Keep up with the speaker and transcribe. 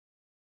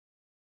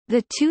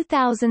The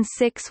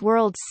 2006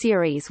 World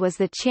Series was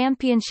the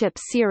championship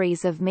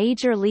series of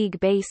Major League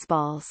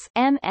Baseball's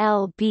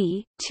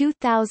MLB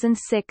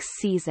 2006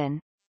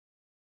 season.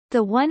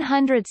 The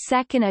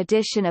 102nd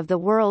edition of the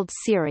World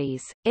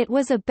Series, it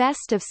was a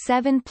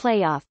best-of-7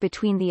 playoff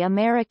between the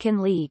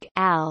American League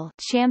 (AL)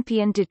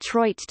 champion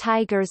Detroit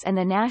Tigers and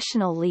the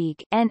National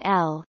League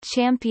 (NL)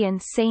 champion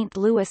St.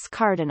 Louis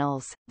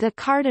Cardinals. The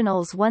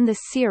Cardinals won the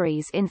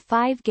series in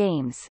 5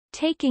 games,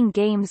 taking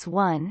games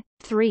 1,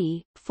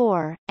 3,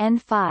 4,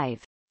 and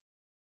 5.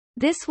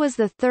 This was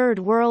the third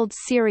World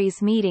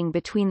Series meeting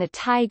between the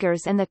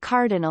Tigers and the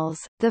Cardinals,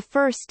 the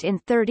first in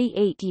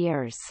 38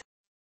 years.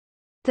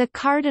 The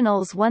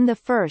Cardinals won the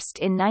first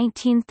in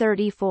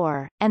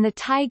 1934, and the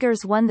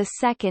Tigers won the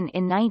second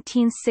in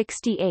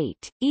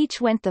 1968, each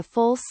went the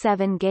full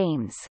 7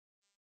 games.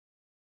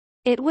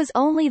 It was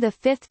only the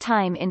 5th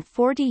time in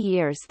 40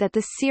 years that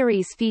the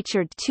series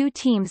featured 2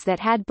 teams that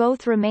had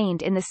both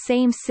remained in the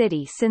same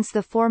city since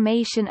the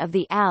formation of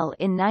the AL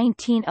in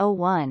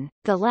 1901,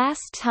 the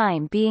last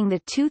time being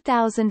the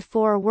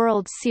 2004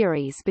 World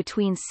Series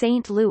between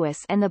St. Louis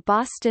and the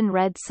Boston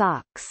Red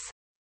Sox.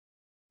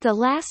 The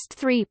last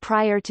 3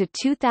 prior to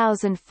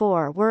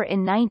 2004 were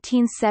in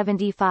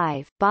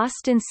 1975,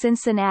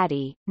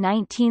 Boston-Cincinnati,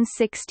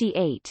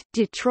 1968,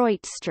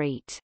 Detroit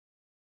St.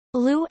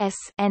 Louis,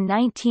 and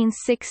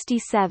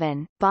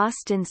 1967,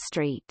 Boston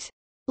St.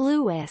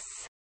 Louis.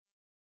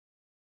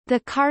 The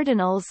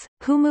Cardinals,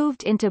 who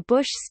moved into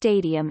Busch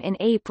Stadium in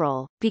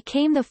April,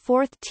 became the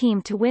 4th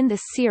team to win the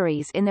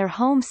series in their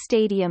home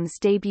stadium's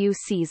debut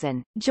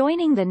season,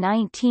 joining the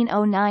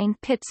 1909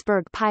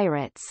 Pittsburgh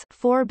Pirates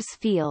Forbes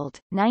Field,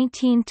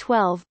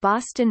 1912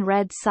 Boston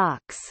Red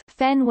Sox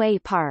Fenway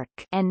Park,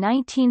 and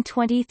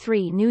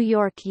 1923 New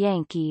York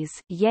Yankees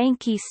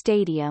Yankee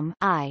Stadium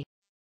I.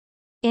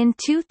 In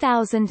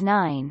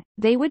 2009,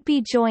 they would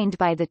be joined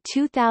by the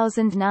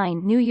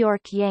 2009 New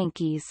York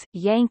Yankees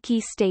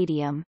Yankee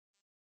Stadium.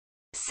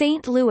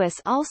 St. Louis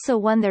also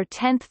won their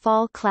 10th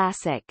Fall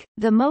Classic,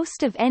 the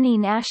most of any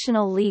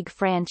National League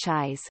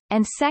franchise,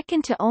 and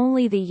second to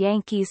only the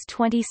Yankees'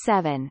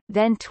 27,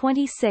 then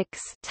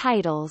 26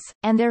 titles,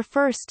 and their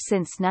first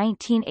since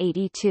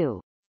 1982.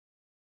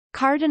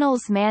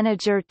 Cardinals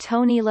manager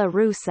Tony La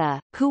Russa,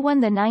 who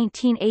won the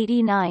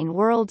 1989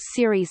 World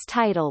Series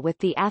title with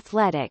the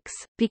Athletics,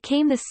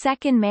 became the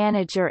second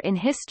manager in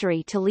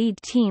history to lead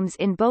teams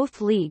in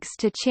both leagues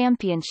to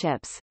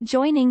championships,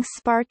 joining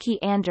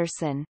Sparky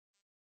Anderson.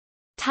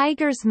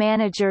 Tigers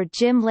manager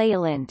Jim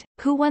Leyland,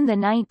 who won the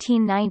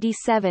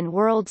 1997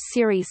 World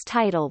Series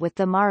title with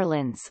the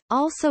Marlins,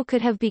 also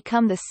could have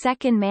become the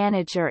second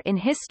manager in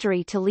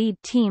history to lead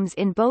teams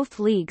in both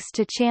leagues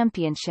to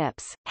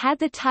championships, had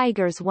the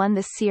Tigers won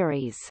the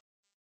series.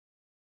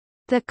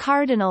 The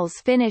Cardinals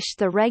finished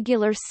the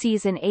regular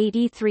season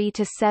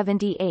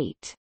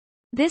 83-78.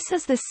 This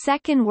is the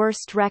second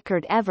worst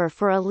record ever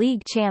for a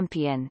league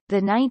champion.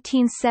 The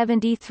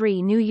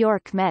 1973 New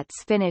York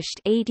Mets finished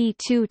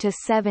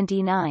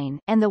 82-79,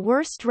 and the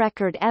worst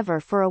record ever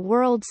for a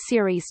World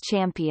Series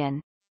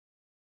champion.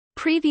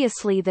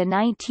 Previously, the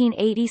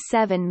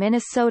 1987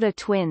 Minnesota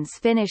Twins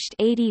finished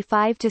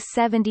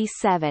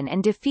 85-77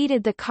 and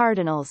defeated the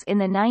Cardinals in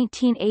the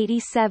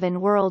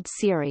 1987 World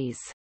Series.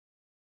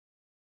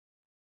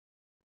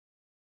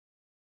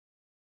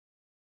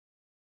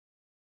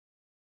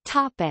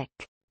 Topic.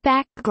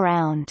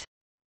 Background.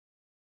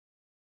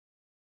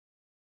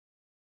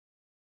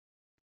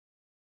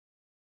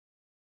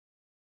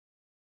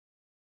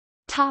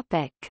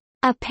 Topic.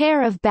 A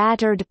pair of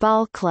battered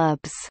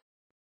ballclubs.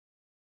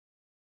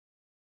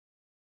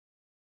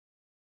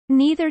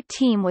 Neither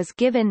team was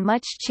given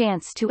much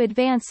chance to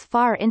advance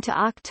far into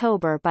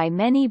October by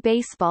many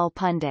baseball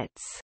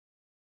pundits.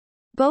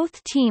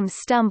 Both teams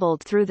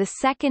stumbled through the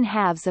second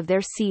halves of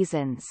their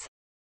seasons.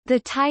 The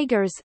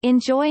Tigers,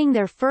 enjoying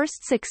their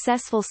first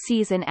successful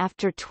season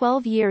after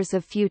 12 years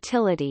of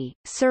futility,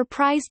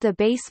 surprised the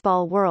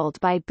baseball world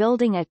by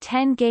building a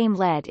 10-game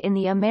lead in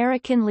the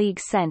American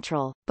League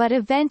Central, but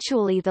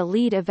eventually the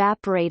lead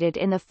evaporated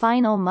in the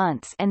final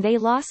months and they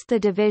lost the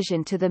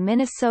division to the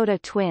Minnesota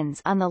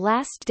Twins on the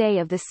last day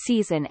of the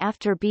season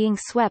after being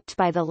swept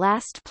by the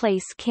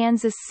last-place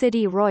Kansas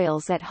City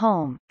Royals at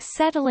home,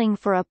 settling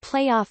for a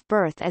playoff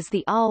berth as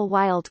the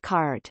all-wild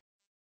card.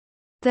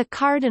 The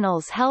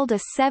Cardinals held a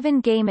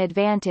 7-game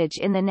advantage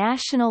in the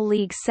National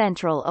League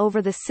Central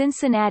over the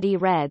Cincinnati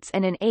Reds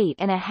and an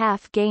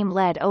 8.5-game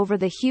lead over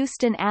the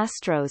Houston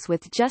Astros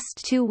with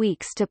just 2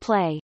 weeks to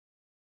play.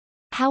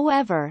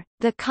 However,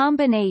 the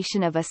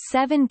combination of a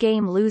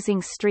 7-game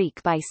losing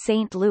streak by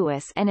St.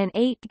 Louis and an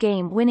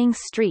 8-game winning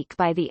streak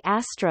by the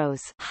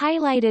Astros,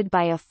 highlighted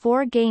by a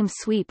 4-game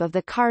sweep of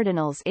the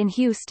Cardinals in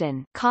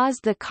Houston,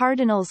 caused the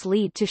Cardinals'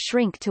 lead to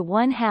shrink to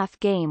 1/2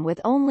 game with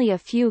only a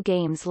few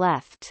games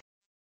left.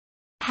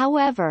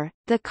 However,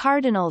 the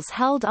Cardinals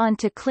held on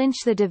to clinch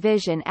the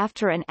division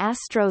after an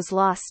Astros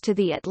loss to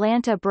the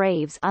Atlanta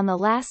Braves on the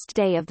last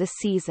day of the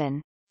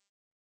season.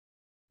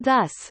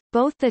 Thus,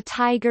 both the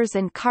Tigers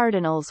and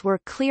Cardinals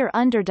were clear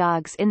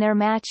underdogs in their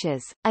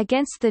matches,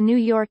 against the New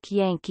York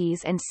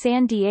Yankees and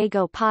San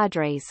Diego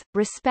Padres,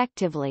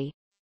 respectively.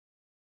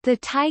 The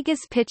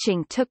Tigers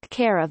pitching took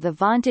care of the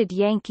vaunted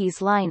Yankees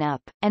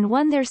lineup, and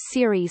won their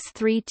series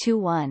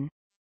 3-1.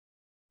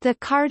 The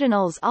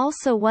Cardinals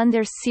also won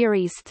their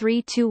series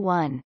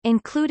 3-1,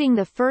 including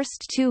the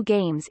first two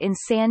games in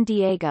San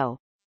Diego.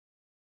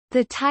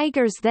 The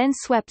Tigers then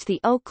swept the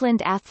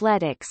Oakland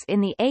Athletics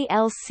in the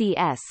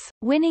ALCS,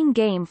 winning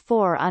Game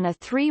 4 on a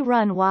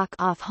 3-run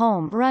walk-off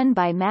home run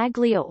by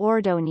Magglio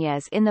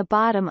Ordóñez in the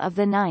bottom of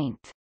the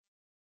ninth.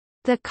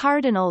 The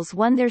Cardinals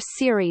won their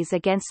series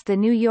against the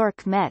New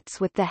York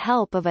Mets with the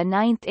help of a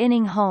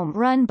ninth-inning home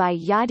run by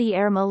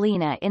Yadier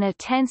Molina in a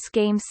tense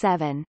Game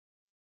 7.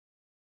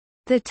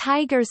 The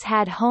Tigers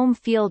had home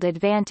field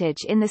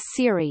advantage in the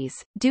series,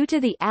 due to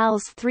the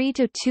Als'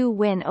 3-2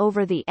 win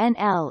over the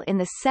NL in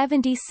the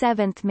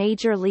 77th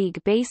Major League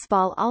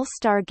Baseball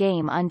All-Star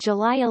Game on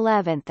July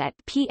 11 at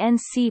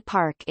PNC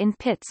Park in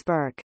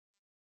Pittsburgh.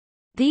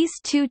 These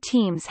two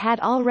teams had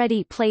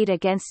already played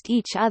against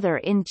each other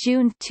in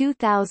June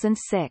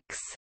 2006.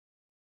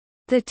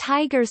 The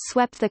Tigers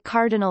swept the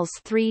Cardinals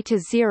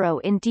 3-0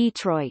 in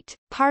Detroit,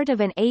 part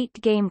of an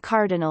 8-game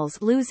Cardinals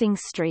losing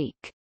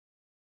streak.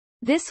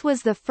 This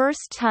was the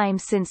first time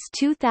since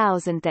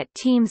 2000 that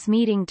teams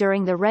meeting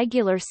during the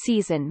regular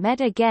season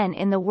met again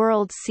in the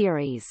World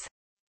Series.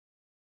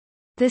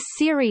 The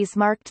series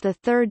marked the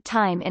third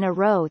time in a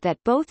row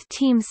that both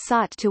teams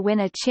sought to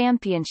win a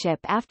championship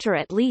after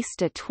at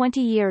least a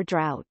 20-year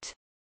drought.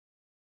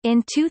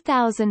 In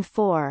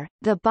 2004,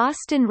 the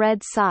Boston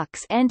Red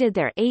Sox ended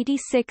their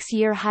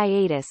 86-year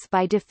hiatus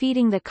by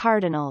defeating the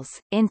Cardinals.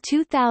 In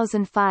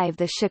 2005,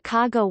 the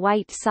Chicago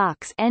White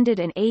Sox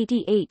ended an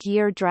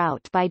 88-year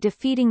drought by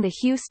defeating the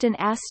Houston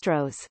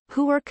Astros,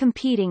 who were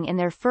competing in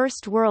their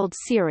first World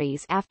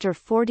Series after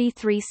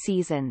 43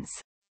 seasons.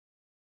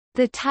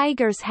 The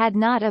Tigers had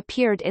not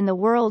appeared in the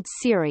World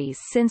Series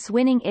since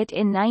winning it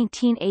in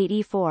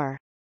 1984.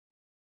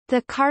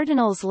 The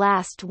Cardinals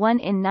last won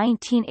in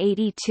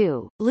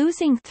 1982,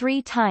 losing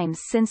 3 times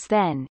since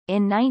then,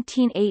 in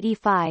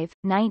 1985,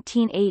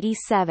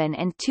 1987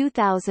 and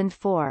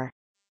 2004.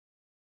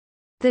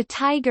 The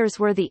Tigers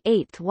were the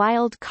 8th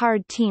wild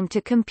card team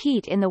to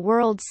compete in the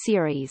World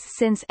Series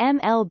since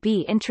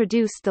MLB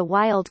introduced the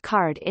wild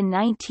card in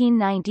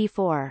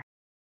 1994.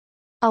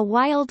 A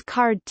wild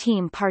card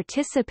team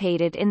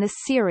participated in the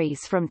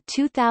series from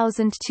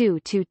 2002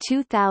 to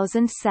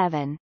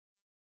 2007.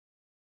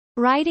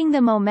 Riding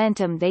the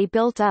momentum they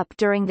built up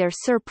during their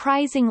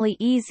surprisingly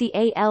easy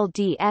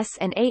ALDS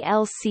and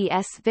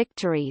ALCS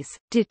victories,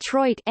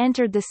 Detroit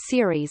entered the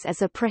series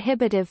as a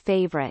prohibitive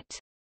favorite.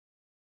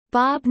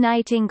 Bob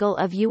Nightingale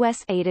of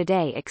USA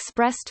Today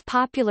expressed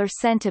popular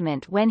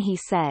sentiment when he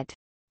said,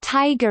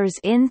 "Tigers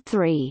in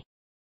 3."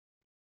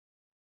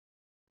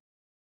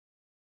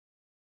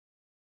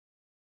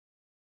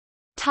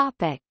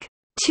 Topic: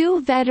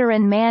 2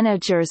 veteran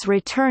managers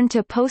return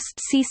to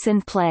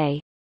postseason play.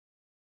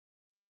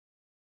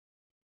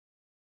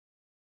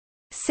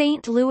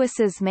 St.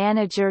 Louis's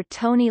manager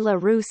Tony La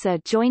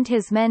Russa joined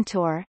his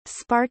mentor,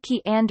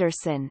 Sparky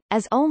Anderson,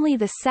 as only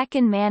the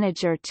second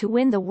manager to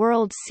win the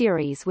World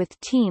Series with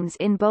teams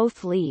in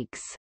both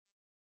leagues.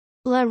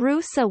 La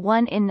Russa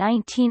won in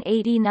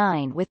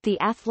 1989 with the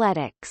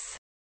Athletics.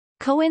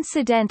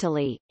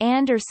 Coincidentally,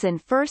 Anderson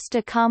first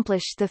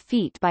accomplished the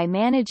feat by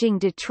managing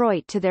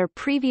Detroit to their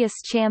previous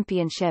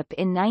championship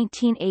in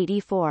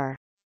 1984.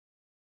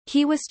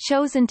 He was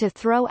chosen to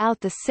throw out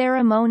the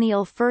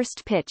ceremonial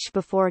first pitch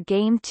before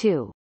Game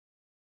 2.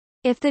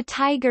 If the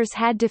Tigers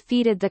had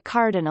defeated the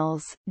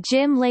Cardinals,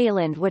 Jim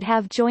Leyland would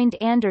have joined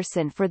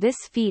Anderson for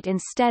this feat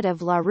instead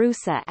of La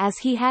Russa, as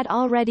he had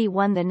already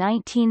won the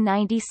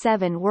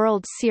 1997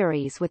 World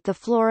Series with the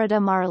Florida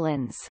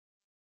Marlins.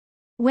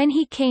 When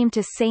he came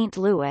to St.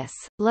 Louis,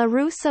 La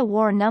Russa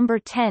wore number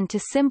 10 to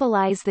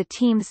symbolize the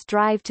team's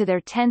drive to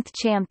their 10th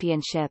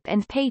championship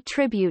and pay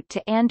tribute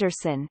to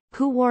Anderson,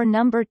 who wore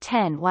number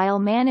 10 while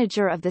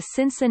manager of the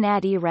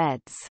Cincinnati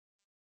Reds.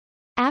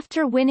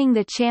 After winning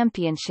the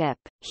championship,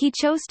 he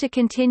chose to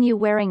continue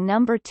wearing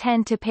number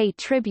 10 to pay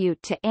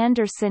tribute to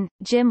Anderson.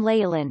 Jim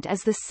Leyland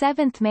is the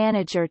 7th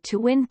manager to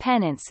win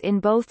pennants in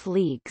both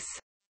leagues.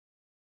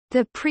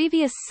 The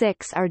previous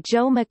 6 are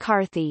Joe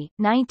McCarthy,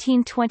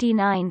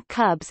 1929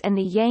 Cubs and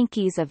the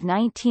Yankees of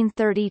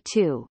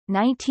 1932,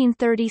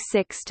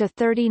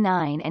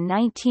 1936-39 and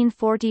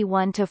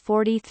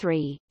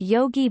 1941-43,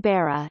 Yogi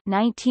Berra,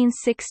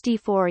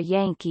 1964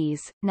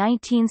 Yankees,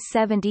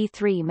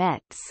 1973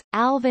 Mets,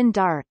 Alvin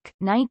Dark,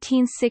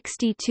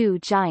 1962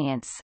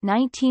 Giants,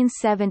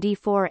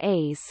 1974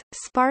 A's,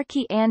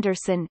 Sparky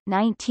Anderson,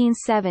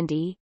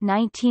 1970,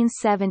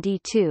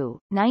 1972,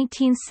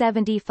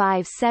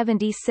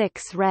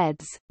 1975-76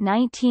 Reds,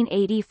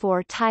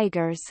 1984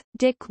 Tigers,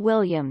 Dick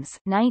Williams,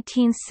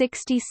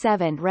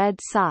 1967 Red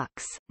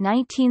Sox,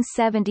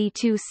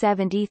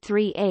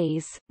 1972-73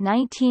 A's,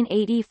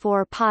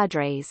 1984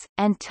 Padres,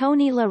 and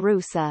Tony La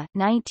Russa,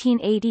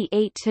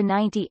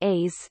 1988-90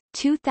 A's,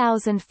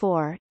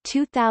 2004,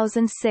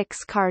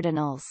 2006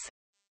 Cardinals.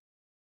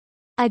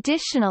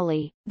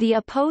 Additionally, the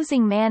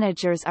opposing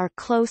managers are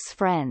close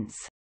friends.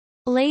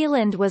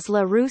 Leyland was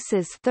La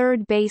Russa's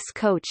third base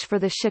coach for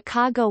the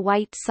Chicago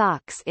White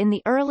Sox in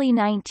the early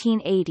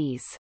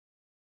 1980s.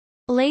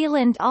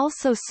 Leyland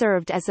also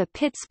served as a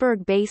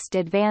Pittsburgh-based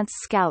advance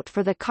scout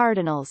for the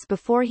Cardinals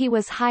before he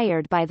was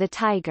hired by the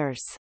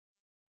Tigers.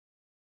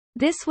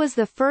 This was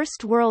the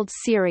first World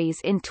Series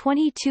in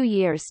 22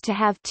 years to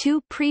have two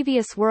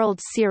previous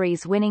World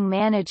Series winning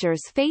managers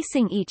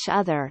facing each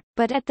other,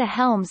 but at the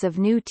helms of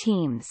new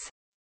teams.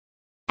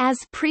 As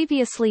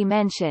previously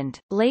mentioned,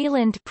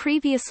 Leyland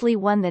previously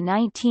won the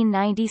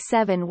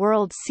 1997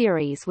 World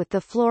Series with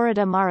the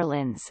Florida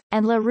Marlins,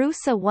 and La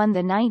Russa won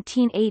the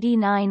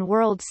 1989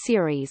 World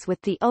Series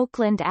with the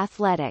Oakland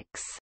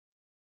Athletics.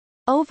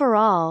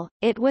 Overall,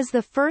 it was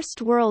the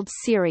first World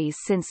Series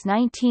since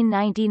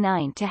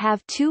 1999 to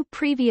have two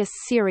previous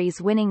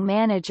series-winning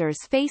managers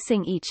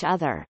facing each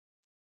other.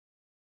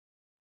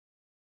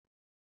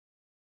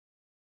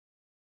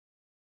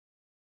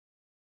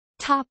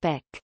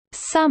 Topic.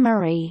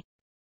 Summary.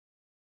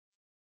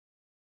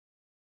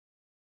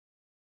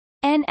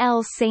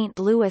 NL St.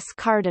 Louis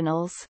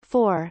Cardinals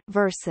 4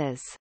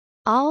 versus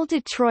All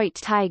Detroit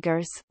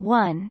Tigers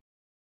 1.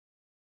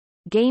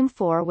 Game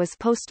 4 was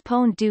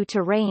postponed due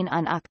to rain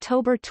on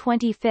October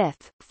 25,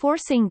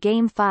 forcing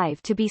Game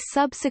 5 to be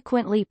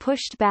subsequently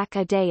pushed back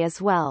a day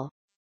as well.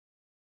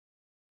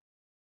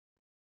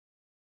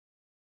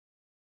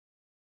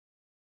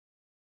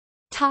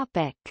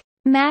 Topic.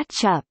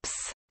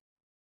 Matchups.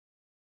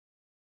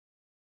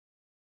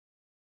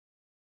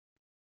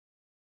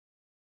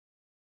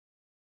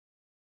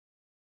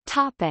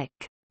 Topic.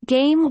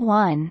 Game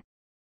 1.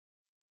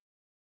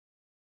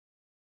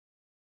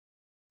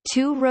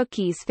 Two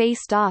rookies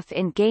faced off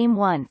in Game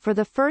 1 for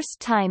the first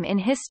time in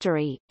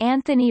history,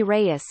 Anthony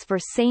Reyes for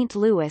St.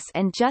 Louis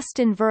and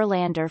Justin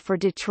Verlander for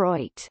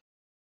Detroit.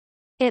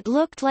 It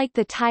looked like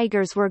the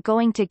Tigers were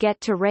going to get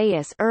to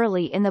Reyes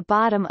early in the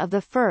bottom of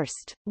the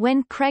first,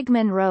 when Craig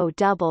Monroe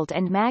doubled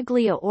and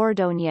Magglio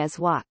Ordóñez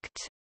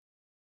walked.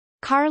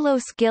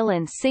 Carlos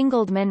Gillen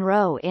singled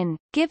Monroe in,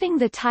 giving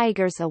the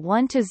Tigers a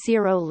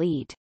 1-0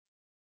 lead.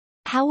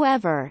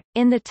 However,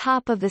 in the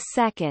top of the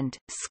second,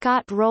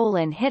 Scott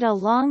Rowland hit a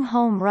long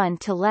home run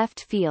to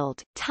left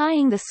field,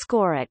 tying the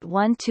score at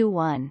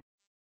 1-1.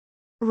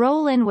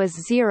 Rowland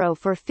was 0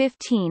 for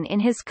 15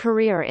 in his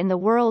career in the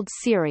World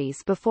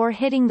Series before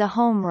hitting the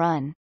home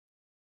run.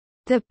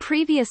 The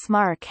previous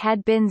mark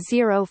had been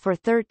 0 for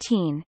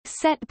 13,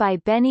 set by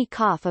Benny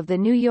Koff of the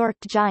New York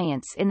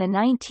Giants in the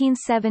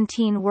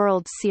 1917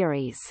 World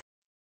Series.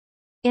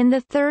 In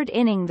the third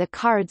inning the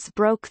Cards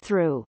broke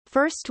through,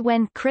 first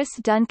when Chris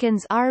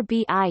Duncan's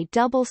RBI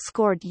double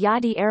scored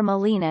Yadier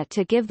Molina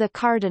to give the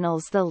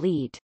Cardinals the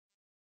lead.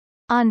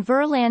 On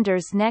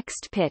Verlander's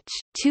next pitch,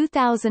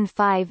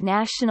 2005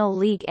 National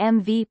League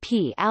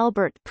MVP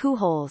Albert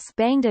Pujols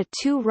banged a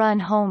two-run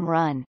home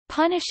run,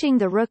 punishing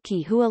the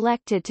rookie who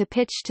elected to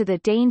pitch to the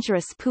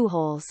dangerous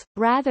Pujols,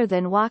 rather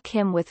than walk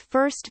him with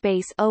first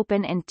base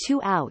open and 2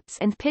 outs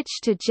and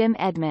pitch to Jim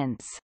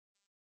Edmonds.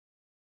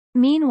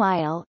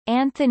 Meanwhile,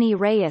 Anthony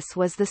Reyes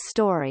was the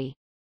story.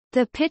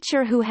 The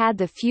pitcher who had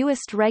the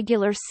fewest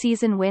regular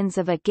season wins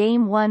of a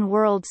Game 1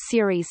 World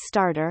Series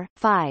starter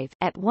 5,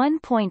 at one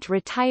point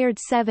retired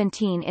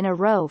 17 in a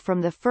row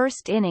from the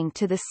first inning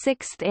to the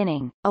sixth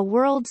inning, a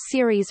World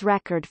Series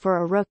record for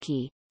a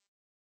rookie.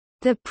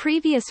 The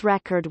previous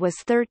record was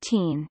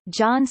 13,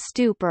 John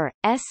Stupor,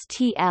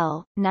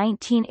 STL,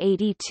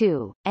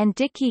 1982, and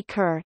Dickie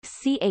Kerr,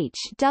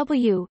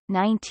 CHW,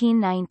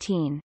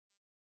 1919.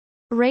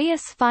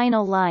 Reyes'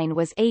 final line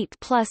was 8+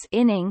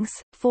 innings,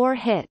 4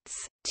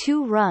 hits,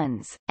 2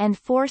 runs, and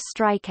 4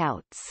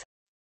 strikeouts.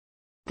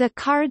 The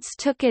Cards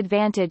took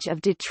advantage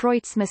of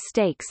Detroit's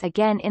mistakes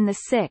again in the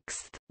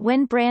sixth,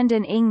 when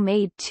Brandon Ng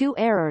made 2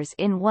 errors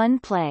in one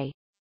play.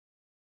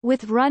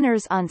 With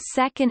runners on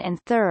second and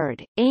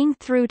third, Ng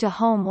threw to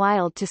home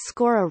wild to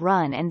score a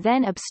run and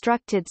then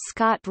obstructed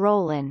Scott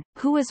Rowland,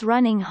 who was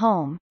running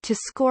home, to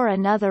score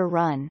another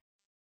run.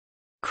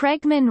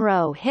 Craig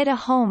Monroe hit a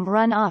home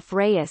run off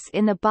Reyes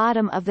in the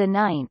bottom of the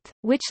ninth,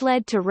 which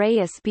led to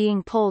Reyes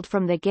being pulled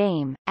from the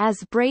game,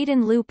 as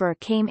Braden Looper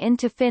came in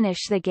to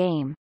finish the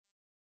game.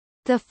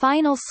 The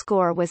final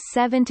score was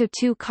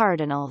 7-2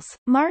 Cardinals,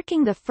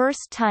 marking the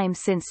first time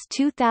since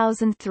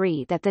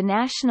 2003 that the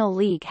National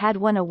League had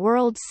won a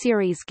World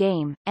Series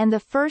game, and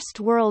the first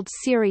World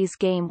Series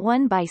game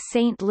won by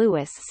St.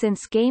 Louis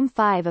since Game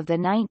 5 of the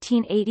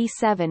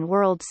 1987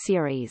 World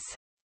Series.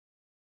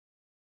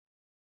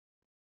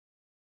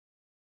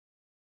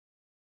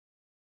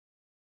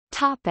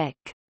 Topic.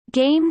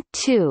 Game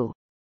 2.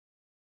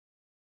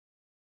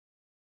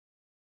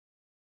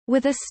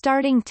 With a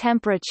starting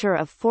temperature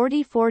of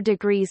 44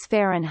 degrees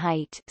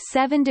Fahrenheit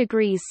 7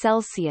 degrees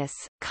Celsius,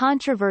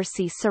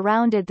 controversy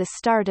surrounded the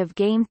start of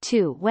Game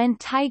 2 when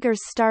Tigers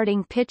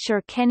starting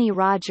pitcher Kenny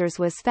Rogers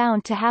was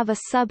found to have a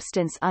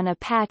substance on a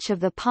patch of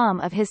the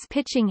palm of his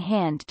pitching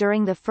hand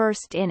during the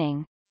first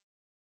inning.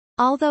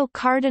 Although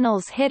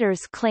Cardinals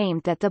hitters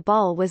claimed that the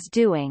ball was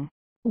doing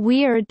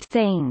weird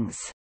things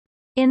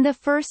in the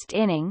first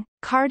inning,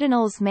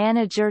 Cardinals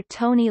manager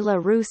Tony La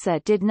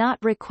Russa did not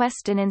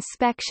request an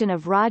inspection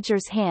of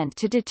Rogers' hand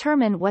to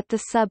determine what the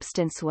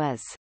substance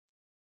was.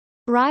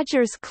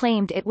 Rogers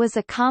claimed it was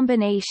a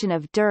combination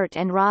of dirt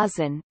and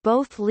rosin,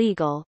 both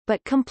legal,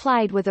 but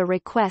complied with a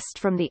request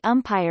from the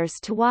umpires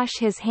to wash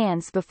his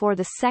hands before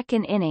the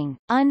second inning.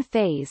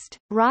 Unfazed,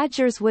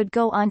 Rogers would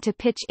go on to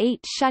pitch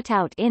 8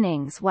 shutout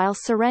innings while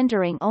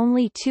surrendering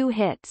only 2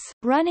 hits,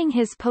 running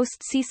his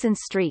postseason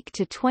streak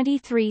to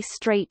 23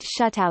 straight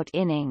shutout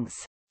innings.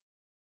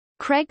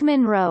 Craig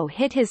Monroe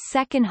hit his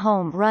second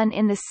home run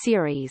in the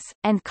series,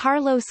 and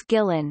Carlos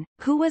Guillen,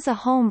 who was a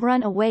home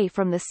run away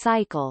from the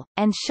cycle,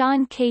 and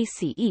Sean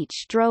Casey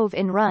each drove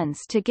in runs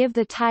to give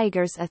the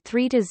Tigers a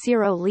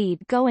 3-0 lead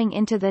going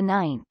into the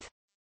ninth.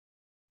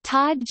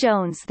 Todd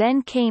Jones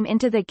then came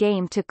into the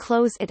game to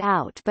close it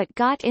out but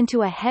got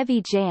into a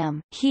heavy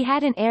jam. He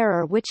had an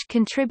error which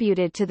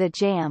contributed to the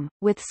jam,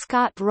 with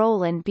Scott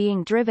Rowland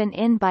being driven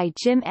in by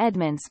Jim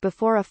Edmonds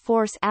before a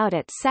force out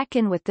at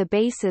second with the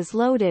bases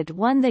loaded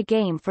won the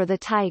game for the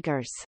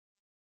Tigers.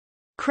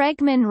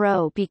 Craig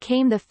Monroe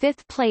became the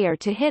 5th player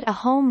to hit a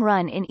home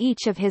run in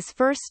each of his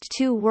first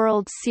 2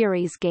 World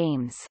Series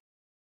games.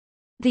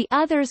 The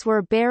others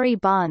were Barry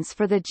Bonds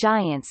for the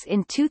Giants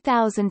in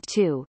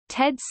 2002,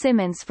 Ted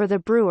Simmons for the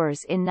Brewers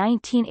in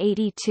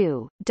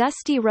 1982,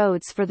 Dusty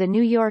Rhodes for the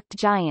New York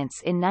Giants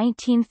in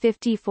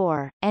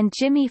 1954, and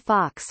Jimmy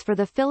Fox for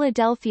the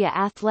Philadelphia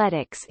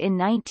Athletics in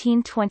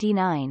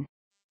 1929.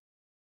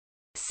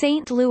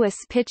 St. Louis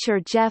pitcher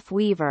Jeff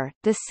Weaver,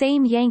 the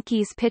same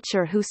Yankees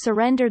pitcher who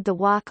surrendered the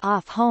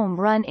walk-off home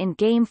run in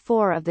Game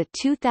 4 of the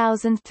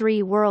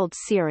 2003 World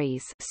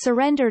Series,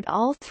 surrendered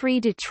all 3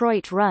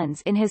 Detroit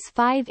runs in his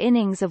 5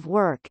 innings of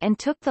work and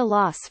took the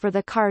loss for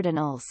the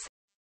Cardinals.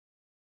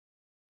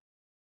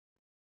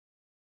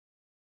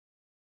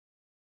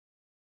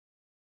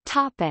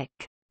 Topic: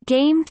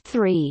 Game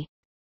 3.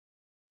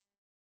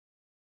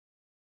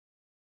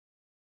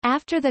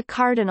 After the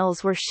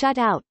Cardinals were shut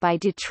out by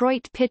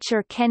Detroit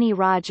pitcher Kenny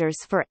Rogers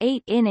for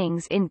 8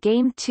 innings in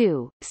Game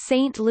 2,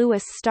 St.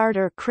 Louis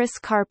starter Chris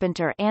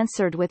Carpenter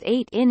answered with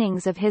 8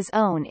 innings of his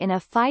own in a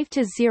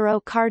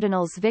 5-0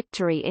 Cardinals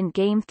victory in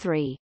Game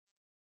 3.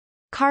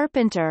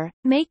 Carpenter,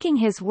 making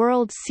his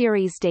World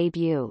Series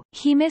debut,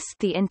 he missed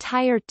the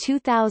entire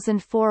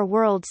 2004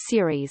 World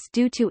Series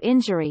due to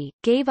injury,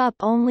 gave up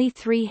only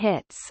 3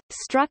 hits,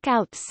 struck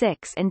out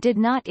 6 and did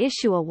not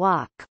issue a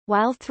walk,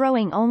 while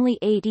throwing only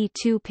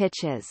 82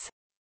 pitches.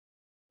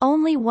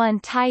 Only one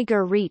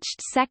Tiger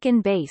reached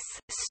second base,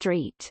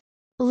 Street.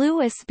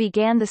 Lewis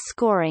began the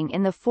scoring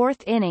in the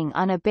 4th inning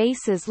on a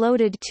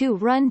bases-loaded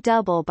 2-run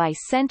double by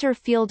center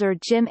fielder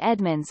Jim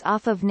Edmonds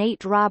off of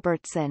Nate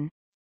Robertson.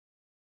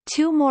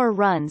 2 more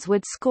runs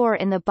would score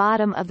in the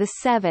bottom of the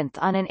 7th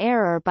on an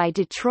error by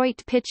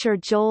Detroit pitcher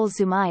Joel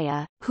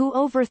Zumaya, who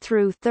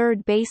overthrew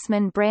third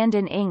baseman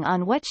Brandon Ing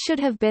on what should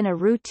have been a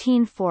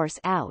routine force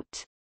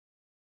out.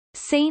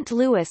 St.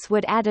 Louis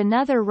would add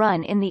another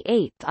run in the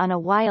 8th on a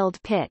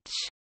wild pitch.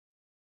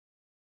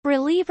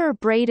 Reliever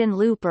Braden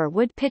Looper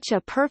would pitch a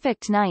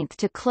perfect 9th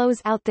to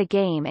close out the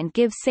game and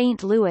give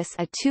St. Louis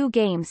a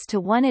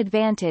 2-1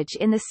 advantage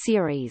in the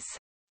series.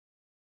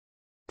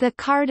 The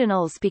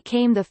Cardinals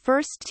became the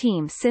first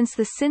team since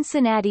the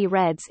Cincinnati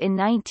Reds in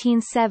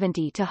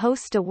 1970 to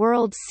host a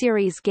World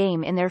Series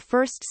game in their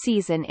first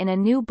season in a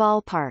new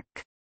ballpark.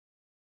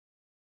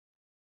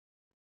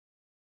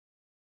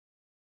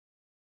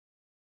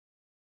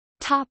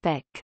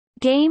 Topic: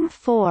 Game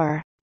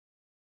 4.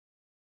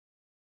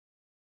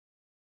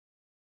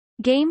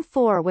 Game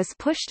 4 was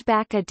pushed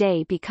back a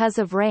day because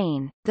of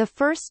rain, the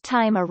first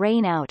time a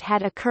rainout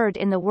had occurred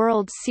in the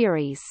World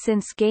Series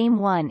since Game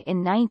 1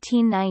 in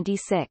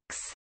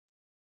 1996.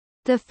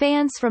 The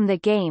fans from the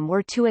game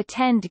were to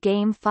attend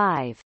Game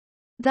 5.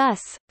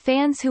 Thus,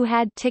 fans who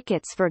had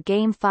tickets for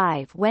Game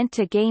 5 went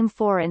to Game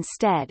 4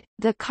 instead.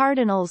 The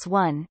Cardinals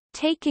won,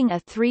 taking a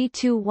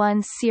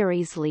 3-1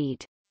 series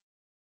lead.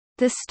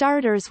 The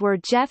starters were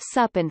Jeff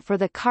Suppan for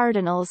the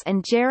Cardinals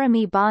and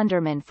Jeremy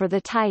Bonderman for the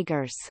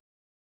Tigers.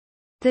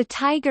 The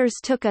Tigers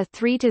took a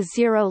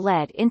 3-0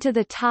 lead into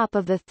the top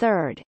of the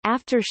 3rd,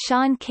 after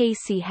Sean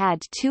Casey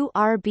had 2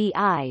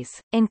 RBIs,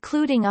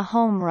 including a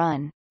home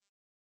run.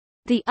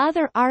 The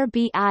other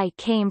RBI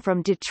came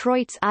from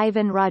Detroit's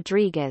Ivan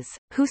Rodriguez,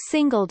 who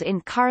singled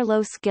in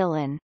Carlos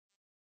Guillen.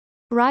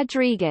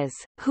 Rodriguez,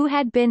 who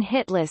had been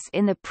hitless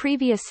in the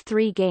previous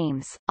 3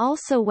 games,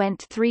 also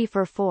went 3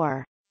 for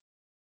 4.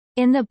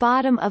 In the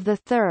bottom of the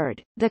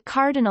 3rd, the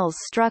Cardinals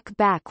struck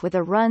back with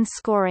a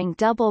run-scoring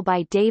double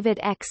by David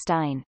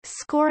Eckstein,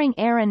 scoring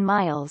Aaron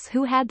Miles,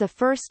 who had the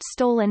first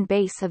stolen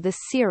base of the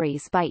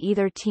series by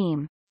either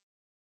team.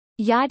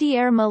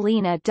 Yadier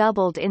Molina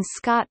doubled in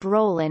Scott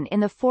Rowland in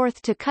the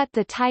fourth to cut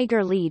the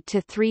Tiger lead to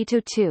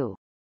 3-2.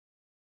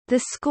 The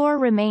score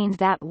remained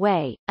that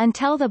way,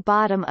 until the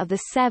bottom of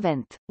the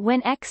seventh,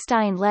 when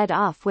Eckstein led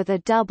off with a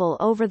double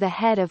over the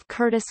head of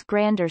Curtis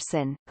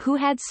Granderson, who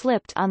had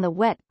slipped on the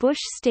wet Busch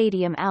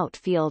Stadium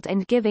outfield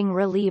and giving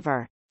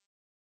reliever.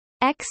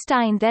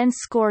 Eckstein then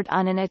scored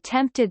on an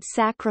attempted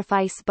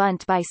sacrifice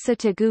bunt by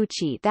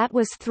Sutaguchi that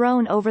was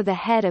thrown over the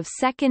head of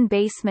second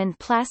baseman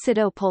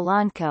Placido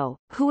Polanco,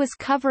 who was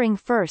covering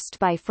first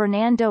by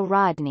Fernando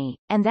Rodney,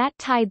 and that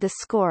tied the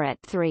score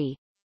at 3.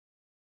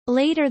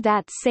 Later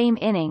that same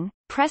inning,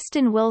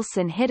 Preston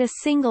Wilson hit a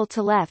single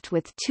to left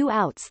with 2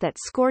 outs that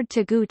scored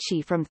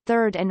Taguchi from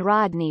third and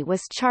Rodney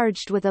was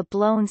charged with a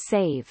blown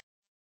save.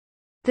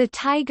 The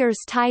Tigers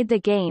tied the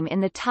game in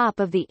the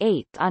top of the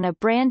eighth on a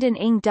Brandon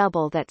Ing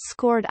double that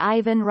scored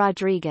Ivan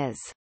Rodriguez.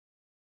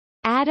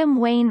 Adam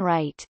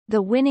Wainwright,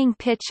 the winning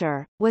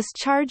pitcher, was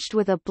charged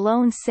with a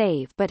blown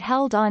save but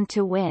held on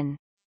to win.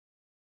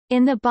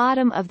 In the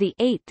bottom of the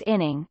eighth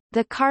inning,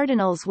 the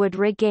Cardinals would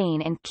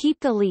regain and keep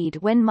the lead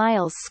when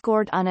Miles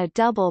scored on a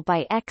double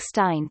by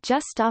Eckstein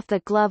just off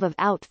the glove of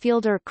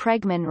outfielder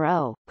Craig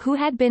Monroe, who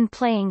had been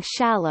playing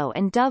shallow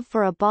and dove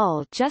for a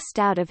ball just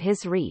out of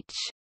his reach.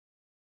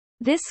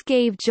 This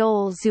gave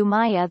Joel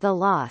Zumaya the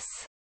loss.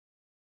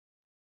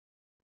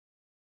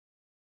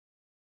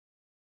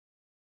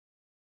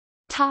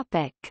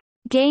 Topic: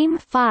 Game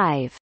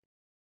 5.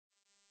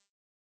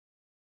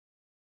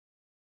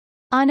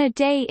 On a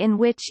day in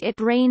which it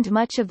rained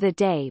much of the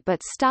day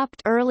but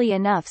stopped early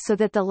enough so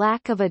that the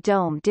lack of a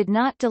dome did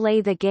not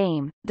delay the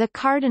game, the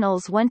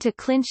Cardinals won to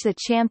clinch the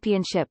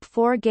championship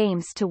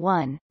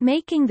 4-1,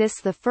 making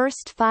this the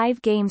first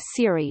 5-game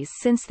series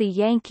since the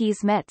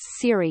Yankees-Mets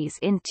series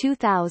in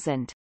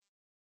 2000.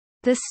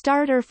 The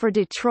starter for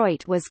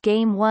Detroit was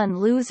Game 1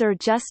 loser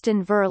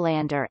Justin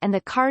Verlander and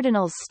the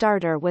Cardinals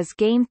starter was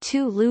Game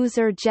 2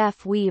 loser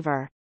Jeff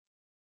Weaver.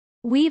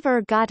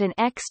 Weaver got an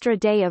extra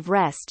day of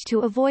rest to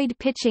avoid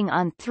pitching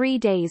on 3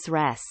 days'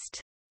 rest.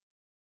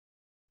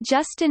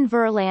 Justin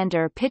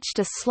Verlander pitched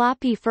a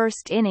sloppy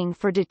first inning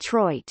for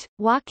Detroit,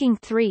 walking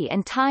 3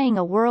 and tying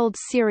a World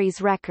Series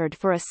record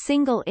for a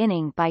single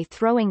inning by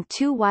throwing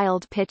 2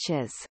 wild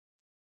pitches.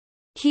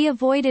 He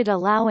avoided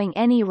allowing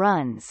any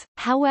runs,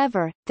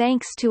 however,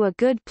 thanks to a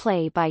good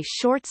play by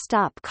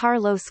shortstop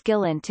Carlos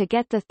Gillen to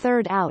get the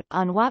third out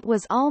on what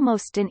was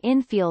almost an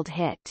infield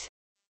hit.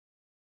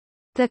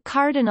 The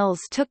Cardinals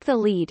took the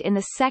lead in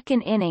the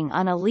second inning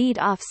on a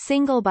lead-off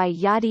single by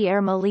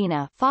Yadier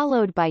Molina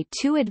followed by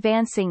 2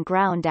 advancing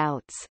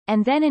groundouts,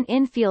 and then an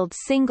infield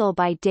single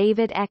by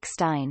David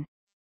Eckstein.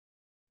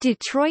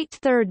 Detroit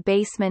third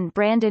baseman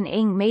Brandon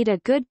Ing made a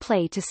good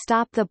play to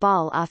stop the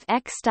ball off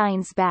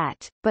Eckstein's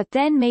bat, but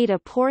then made a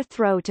poor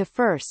throw to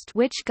first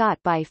which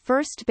got by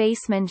first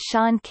baseman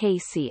Sean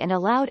Casey and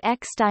allowed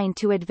Eckstein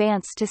to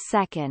advance to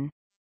second.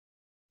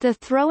 The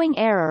throwing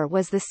error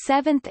was the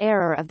 7th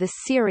error of the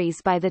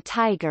series by the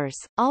Tigers,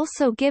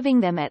 also giving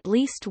them at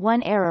least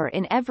 1 error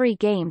in every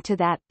game to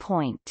that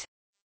point.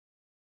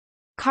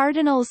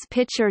 Cardinals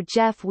pitcher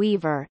Jeff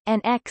Weaver, an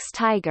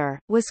ex-Tiger,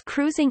 was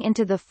cruising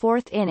into the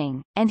 4th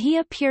inning, and he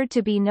appeared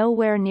to be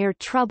nowhere near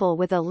trouble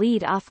with a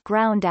lead-off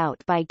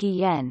groundout by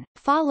Guillen,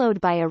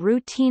 followed by a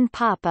routine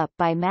pop-up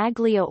by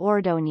Magglio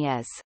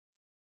Ordóñez.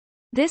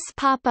 This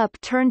pop-up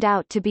turned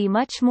out to be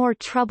much more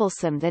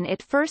troublesome than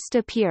it first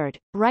appeared.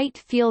 Right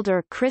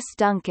fielder Chris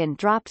Duncan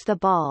dropped the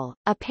ball,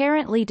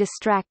 apparently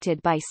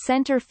distracted by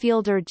center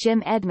fielder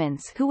Jim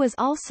Edmonds who was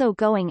also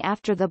going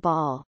after the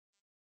ball.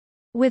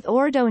 With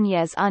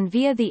Ordóñez on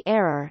via the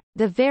error,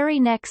 the very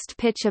next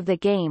pitch of the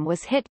game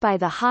was hit by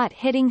the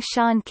hot-hitting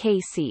Sean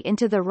Casey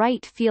into the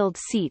right field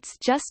seats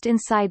just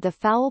inside the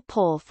foul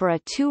pole for a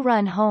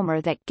 2-run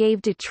homer that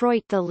gave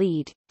Detroit the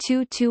lead,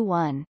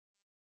 2-1.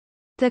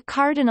 The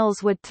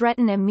Cardinals would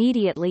threaten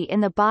immediately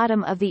in the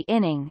bottom of the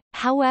inning,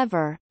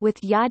 however,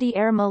 with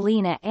Yadier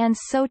Molina and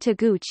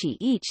Taguchi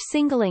each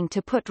singling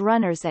to put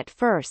runners at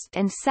first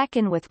and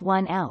second with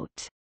 1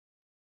 out.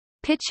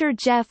 Pitcher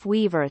Jeff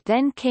Weaver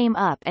then came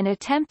up and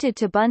attempted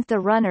to bunt the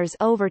runners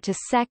over to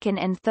second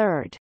and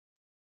third.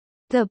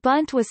 The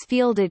bunt was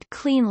fielded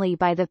cleanly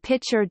by the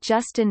pitcher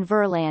Justin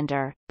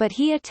Verlander, but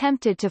he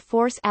attempted to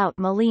force out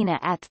Molina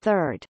at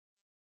third.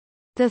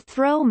 The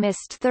throw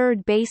missed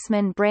third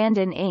baseman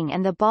Brandon Ing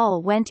and the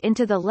ball went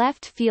into the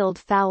left field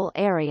foul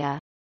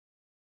area.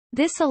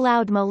 This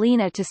allowed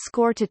Molina to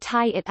score to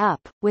tie it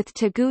up, with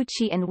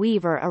Taguchi and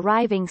Weaver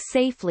arriving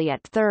safely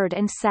at third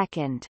and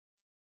second.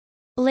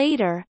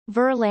 Later,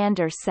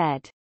 Verlander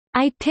said,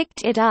 "I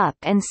picked it up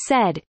and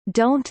said,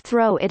 don't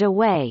throw it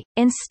away,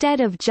 instead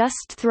of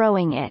just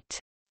throwing it.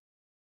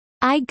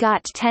 I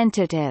got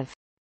tentative."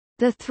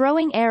 The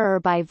throwing error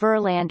by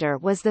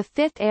Verlander was the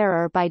 5th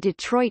error by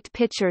Detroit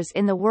pitchers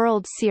in the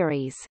World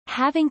Series,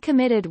 having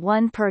committed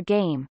 1 per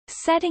game,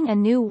 setting a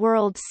new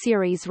World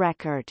Series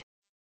record.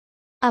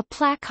 A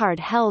placard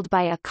held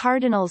by a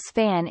Cardinals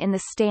fan in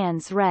the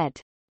stands read,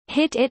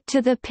 "Hit it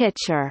to the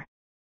pitcher."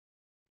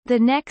 The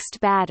next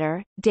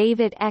batter,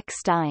 David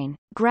Eckstein,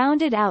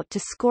 grounded out to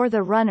score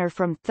the runner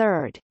from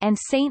third, and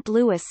St.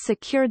 Louis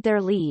secured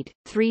their lead,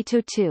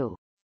 3-2.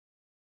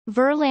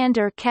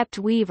 Verlander kept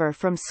Weaver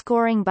from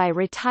scoring by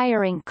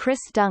retiring Chris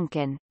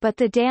Duncan, but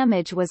the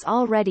damage was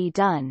already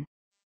done.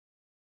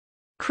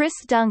 Chris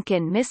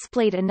Duncan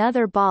misplayed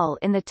another ball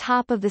in the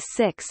top of the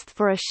sixth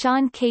for a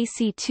Sean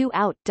Casey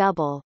two-out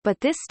double, but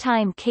this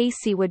time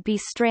Casey would be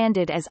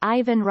stranded as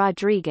Ivan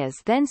Rodriguez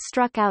then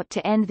struck out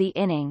to end the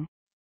inning.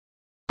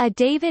 A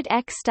David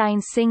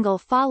Eckstein single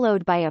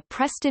followed by a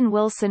Preston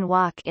Wilson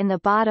walk in the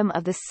bottom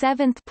of the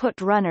seventh put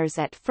runners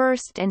at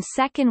first and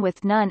second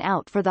with none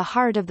out for the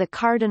heart of the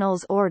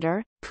Cardinals'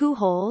 order,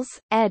 Pujols,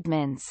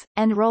 Edmonds,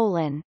 and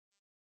Rolen.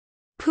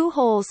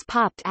 Pujols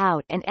popped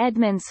out and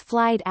Edmonds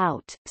flied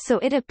out, so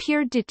it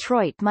appeared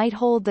Detroit might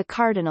hold the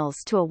Cardinals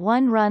to a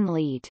one-run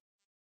lead.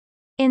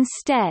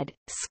 Instead,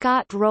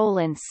 Scott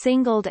Rolen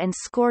singled and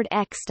scored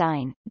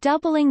Eckstein,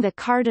 doubling the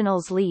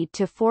Cardinals' lead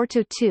to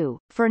 4-2.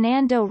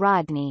 Fernando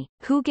Rodney,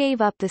 who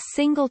gave up the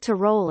single to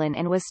Rolen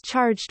and was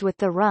charged with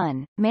the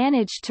run,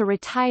 managed to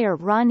retire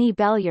Ronnie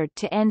Belliard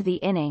to end the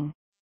inning.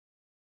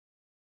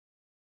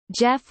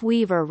 Jeff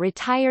Weaver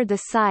retired the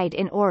side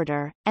in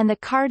order, and the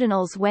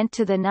Cardinals went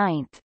to the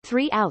ninth,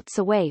 3 outs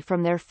away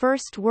from their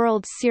first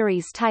World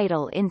Series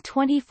title in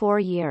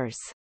 24 years.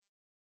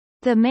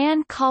 The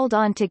man called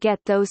on to get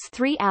those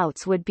 3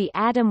 outs would be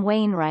Adam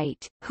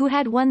Wainwright, who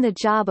had won the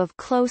job of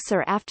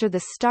closer after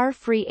the star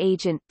free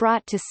agent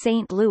brought to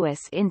St. Louis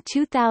in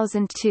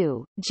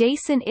 2002,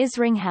 Jason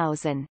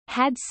Isringhausen,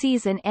 had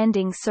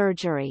season-ending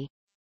surgery.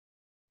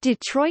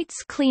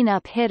 Detroit's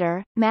cleanup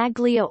hitter,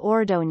 Maglia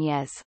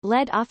Ordóñez,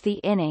 led off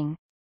the inning.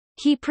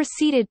 He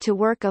proceeded to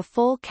work a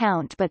full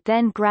count but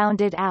then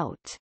grounded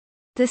out.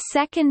 The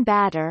second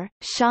batter,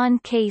 Sean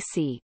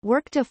Casey,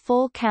 worked a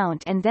full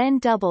count and then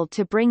doubled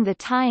to bring the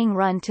tying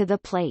run to the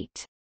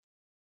plate.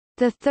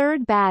 The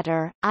third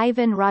batter,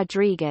 Ivan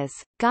Rodriguez,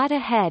 got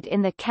ahead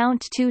in the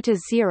count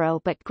 2-0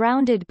 but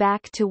grounded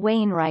back to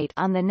Wainwright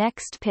on the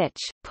next pitch,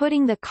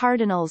 putting the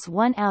Cardinals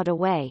 1 out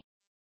away.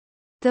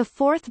 The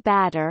fourth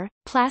batter,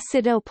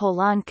 Placido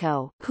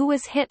Polanco, who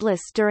was hitless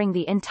during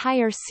the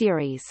entire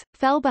series,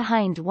 fell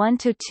behind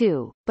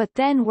 1-2, but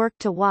then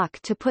worked a walk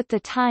to put the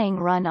tying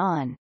run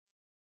on.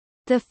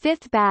 The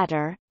fifth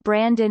batter,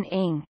 Brandon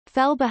Ing,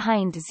 fell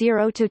behind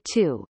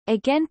 0-2,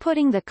 again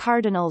putting the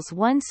Cardinals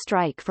 1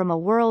 strike from a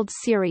World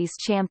Series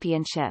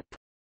championship.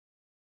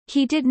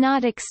 He did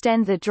not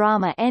extend the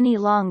drama any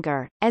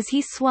longer, as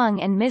he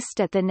swung and missed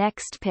at the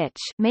next pitch,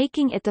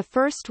 making it the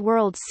first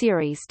World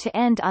Series to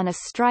end on a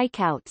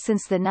strikeout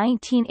since the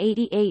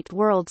 1988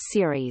 World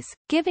Series,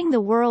 giving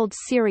the World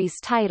Series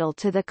title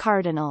to the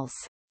Cardinals.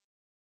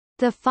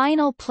 The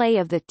final play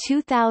of the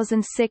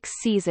 2006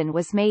 season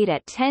was made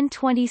at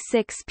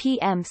 10:26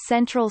 p.m.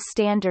 Central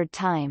Standard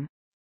Time.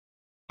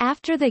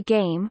 After the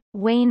game,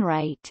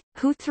 Wainwright,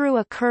 who threw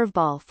a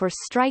curveball for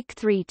strike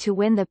 3 to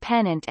win the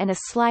pennant and a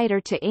slider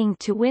to Ing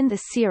to win the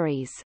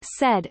series,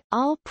 said,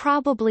 "I'll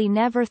probably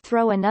never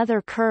throw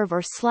another curve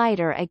or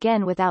slider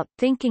again without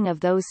thinking of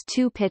those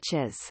 2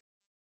 pitches."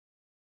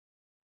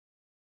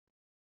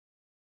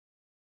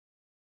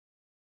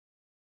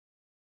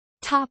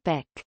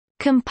 Topic: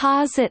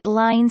 Composite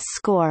line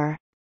score.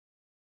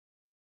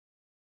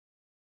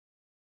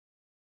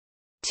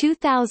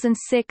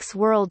 2006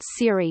 World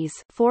Series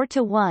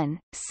 4-1,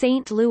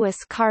 St. Louis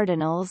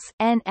Cardinals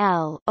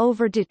NL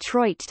over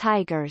Detroit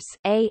Tigers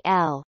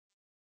AL.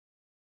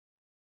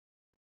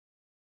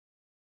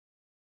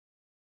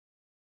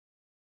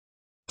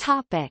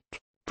 Topic: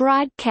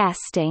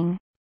 Broadcasting.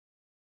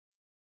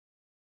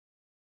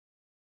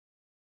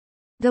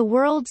 The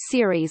World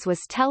Series was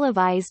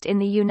televised in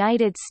the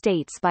United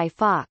States by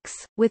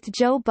Fox, with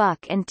Joe Buck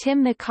and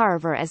Tim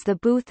McCarver as the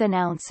booth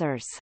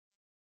announcers.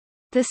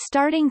 The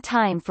starting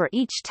time for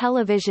each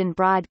television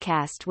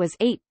broadcast was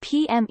 8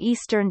 p.m.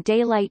 Eastern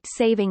Daylight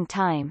Saving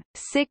Time,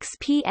 6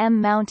 p.m.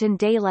 Mountain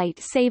Daylight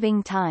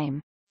Saving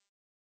Time.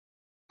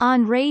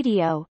 On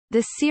radio,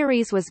 the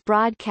series was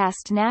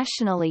broadcast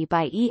nationally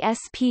by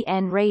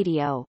ESPN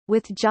Radio,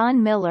 with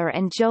John Miller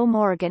and Joe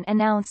Morgan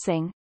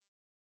announcing.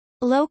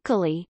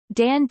 Locally,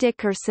 Dan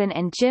Dickerson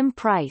and Jim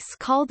Price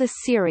call the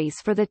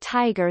series for the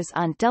Tigers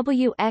on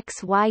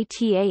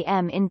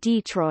WXYT-AM in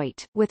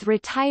Detroit, with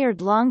retired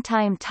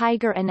longtime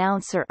Tiger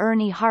announcer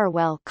Ernie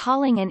Harwell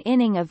calling an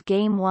inning of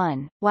Game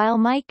 1, while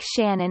Mike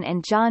Shannon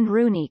and John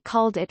Rooney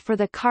called it for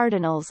the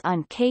Cardinals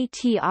on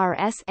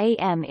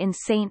KTRS-AM in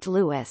St.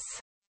 Louis.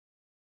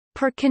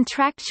 Per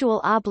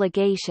contractual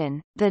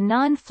obligation, the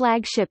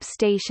non-flagship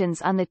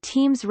stations on the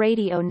team's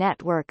radio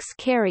networks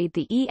carried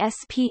the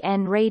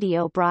ESPN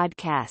radio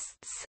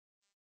broadcasts.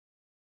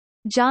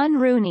 John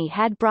Rooney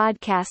had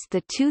broadcast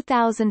the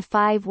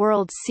 2005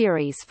 World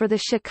Series for the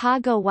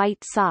Chicago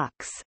White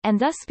Sox, and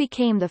thus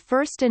became the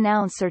first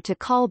announcer to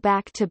call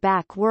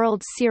back-to-back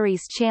World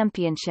Series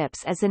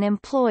championships as an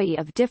employee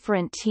of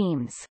different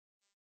teams.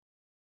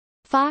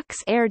 Fox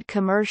aired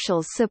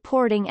commercials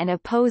supporting and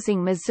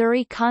opposing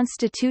Missouri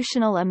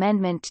Constitutional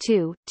Amendment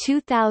 2,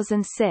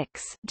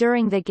 2006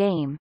 during the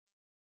game.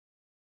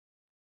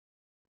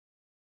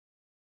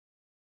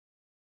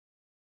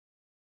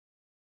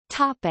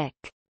 Topic: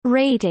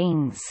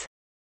 Ratings.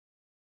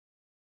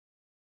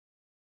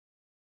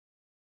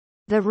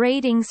 The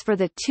ratings for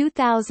the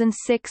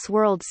 2006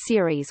 World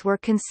Series were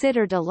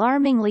considered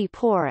alarmingly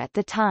poor at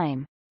the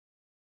time.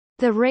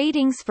 The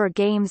ratings for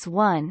Games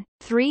 1,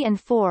 3 and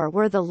 4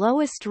 were the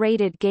lowest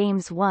rated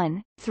Games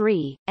 1,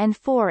 3, and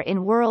 4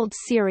 in World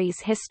Series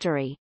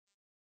history.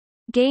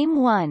 Game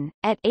 1,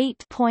 at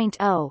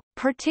 8.0,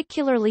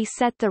 particularly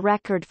set the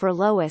record for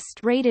lowest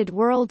rated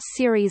World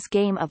Series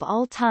game of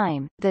all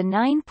time. The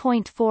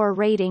 9.4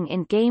 rating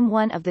in Game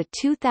 1 of the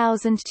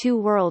 2002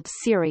 World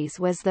Series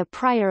was the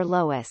prior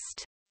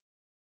lowest.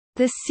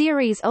 The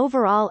series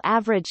overall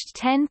averaged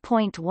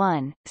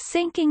 10.1,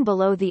 sinking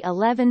below the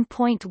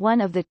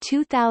 11.1 of the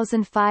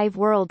 2005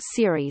 World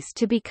Series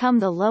to become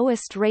the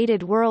lowest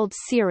rated World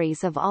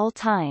Series of all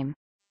time.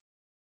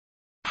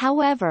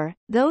 However,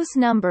 those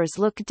numbers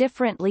look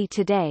differently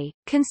today,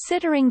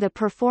 considering the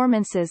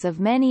performances of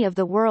many of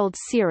the World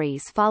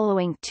Series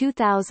following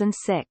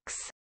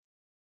 2006.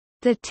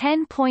 The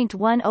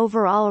 10.1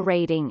 overall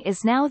rating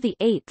is now the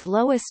 8th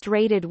lowest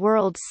rated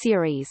World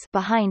Series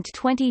behind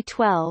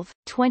 2012,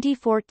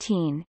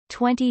 2014,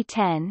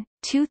 2010,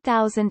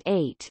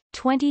 2008,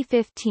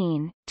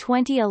 2015,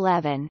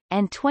 2011,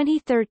 and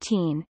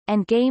 2013,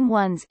 and Game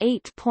 1's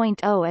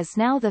 8.0 is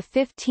now the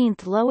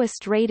 15th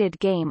lowest rated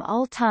game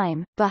all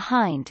time,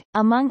 behind,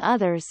 among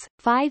others,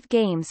 5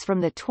 games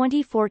from the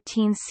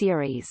 2014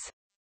 series.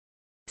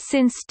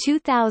 Since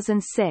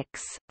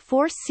 2006,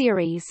 4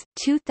 series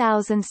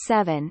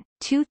 2007,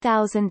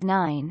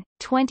 2009,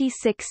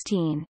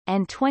 2016,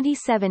 and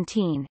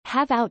 2017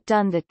 have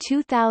outdone the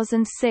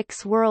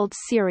 2006 World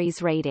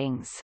Series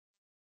ratings.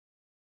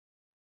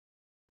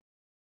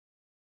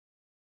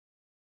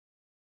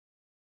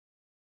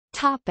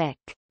 Topic: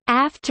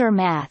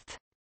 Aftermath.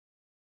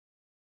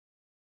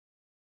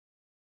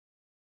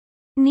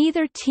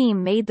 Neither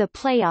team made the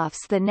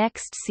playoffs the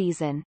next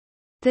season.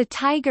 The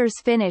Tigers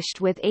finished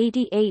with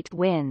 88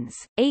 wins,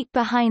 8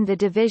 behind the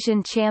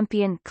division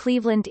champion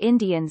Cleveland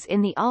Indians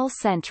in the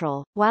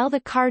All-Central, while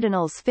the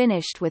Cardinals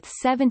finished with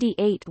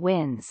 78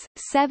 wins,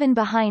 7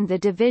 behind the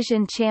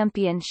division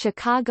champion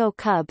Chicago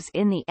Cubs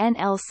in the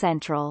NL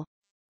Central.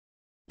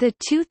 The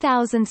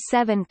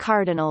 2007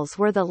 Cardinals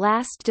were the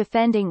last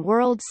defending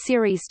World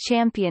Series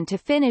champion to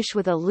finish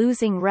with a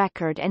losing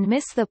record and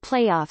miss the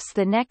playoffs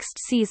the next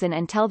season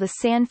until the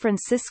San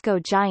Francisco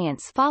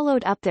Giants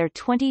followed up their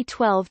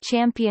 2012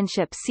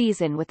 championship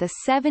season with a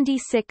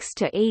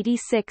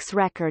 76-86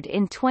 record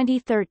in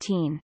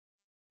 2013.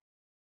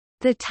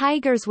 The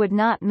Tigers would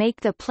not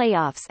make the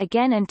playoffs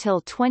again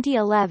until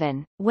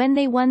 2011, when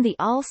they won the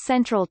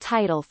All-Central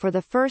title for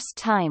the first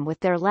time,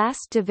 with their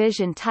last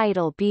division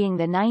title being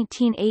the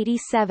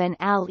 1987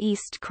 All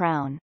East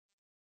crown.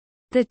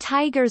 The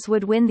Tigers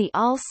would win the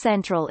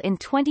All-Central in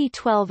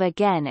 2012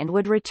 again and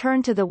would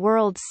return to the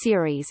World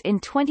Series in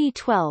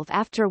 2012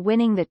 after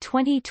winning the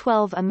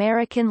 2012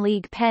 American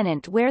League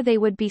pennant, where they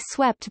would be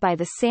swept by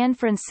the San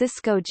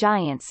Francisco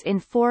Giants in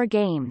 4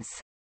 games.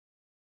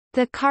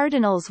 The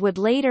Cardinals would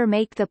later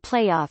make the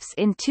playoffs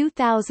in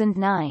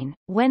 2009,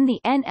 when the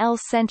NL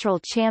Central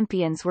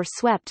champions were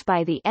swept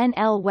by the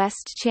NL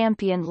West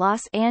champion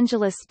Los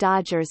Angeles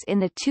Dodgers in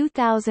the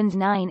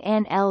 2009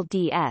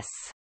 NLDS.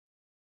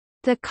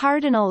 The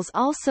Cardinals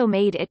also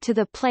made it to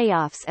the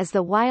playoffs as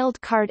the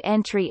wild card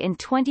entry in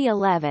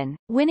 2011,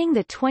 winning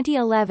the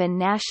 2011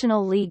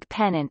 National League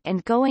pennant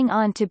and going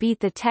on to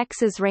beat the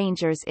Texas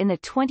Rangers in the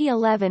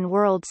 2011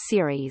 World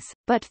Series,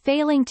 but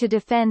failing to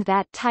defend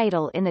that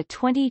title in the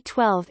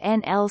 2012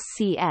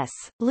 NLCS,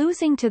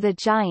 losing to the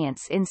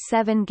Giants in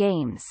 7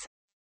 games.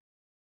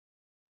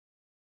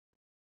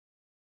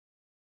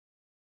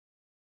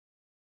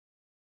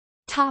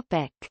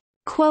 Topic: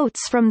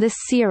 Quotes from the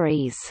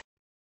series.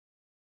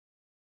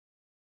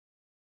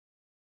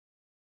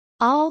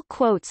 All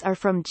quotes are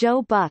from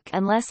Joe Buck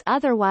unless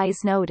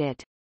otherwise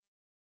noted.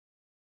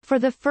 For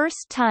the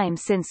first time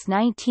since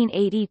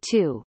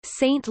 1982,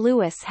 St.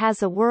 Louis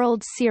has a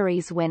World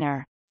Series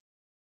winner.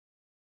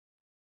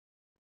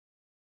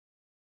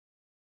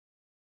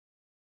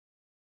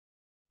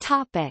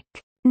 Topic: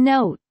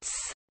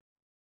 Notes.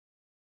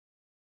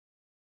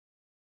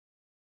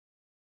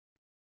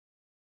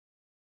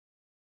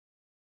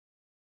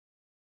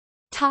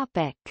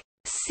 Topic: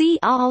 See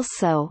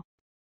also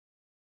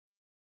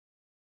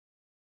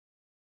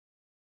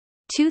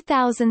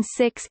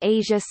 2006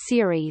 Asia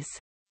Series,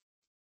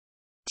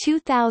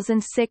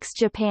 2006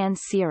 Japan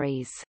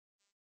Series.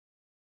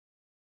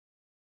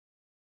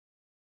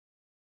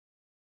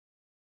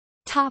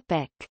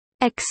 Topic: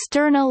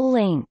 External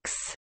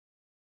links.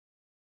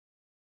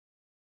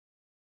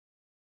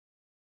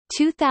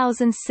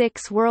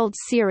 2006 World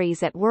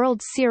Series at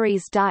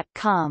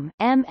worldseries.com,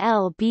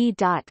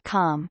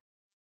 MLB.com.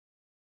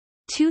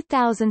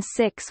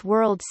 2006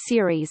 World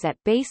Series at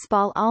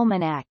Baseball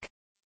Almanac.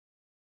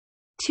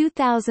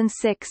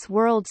 2006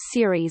 World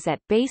Series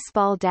at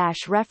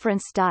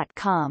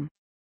baseball-reference.com.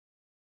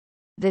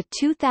 The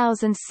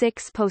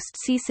 2006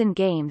 postseason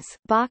games,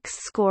 box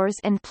scores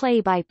and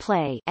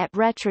play-by-play at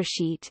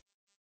Retrosheet.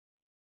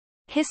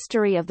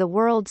 History of the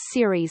World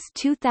Series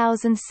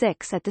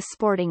 2006 at the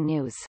Sporting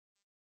News.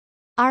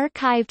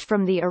 Archived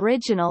from the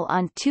original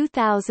on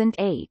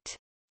 2008.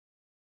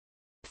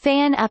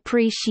 Fan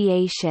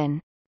Appreciation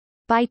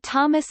by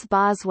Thomas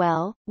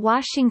Boswell,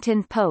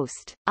 Washington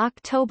Post,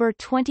 October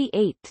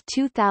 28,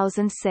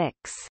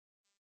 2006.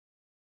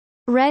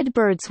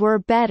 Redbirds were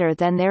better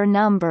than their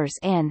numbers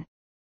in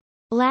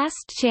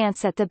Last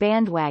Chance at the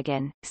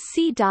Bandwagon,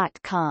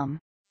 C.com.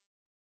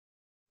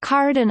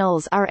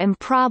 Cardinals are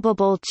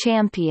improbable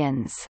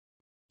champions.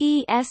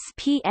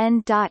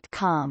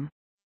 ESPN.com.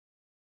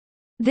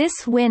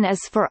 This win is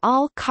for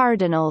all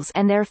Cardinals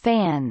and their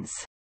fans.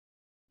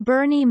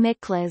 Bernie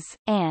Miklasz,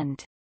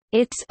 and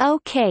It's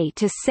okay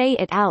to say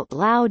it out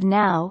loud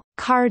now,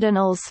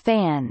 Cardinals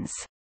fans.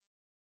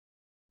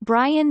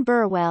 Brian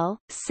Burwell,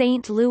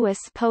 St. Louis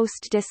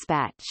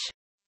Post-Dispatch.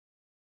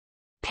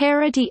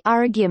 Parity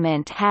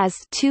argument has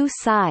two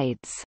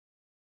sides.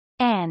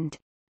 And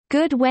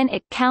good when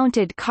it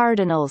counted.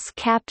 Cardinals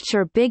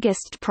capture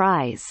biggest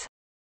prize.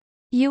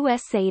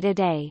 USA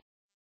Today.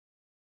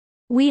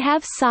 We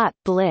have sought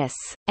bliss,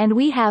 and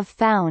we have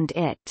found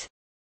it.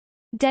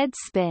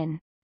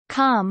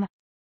 Deadspin.com.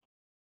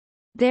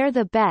 They're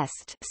the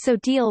best, so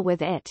deal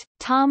with it.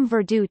 Tom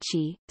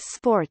Verducci,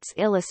 Sports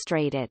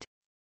Illustrated.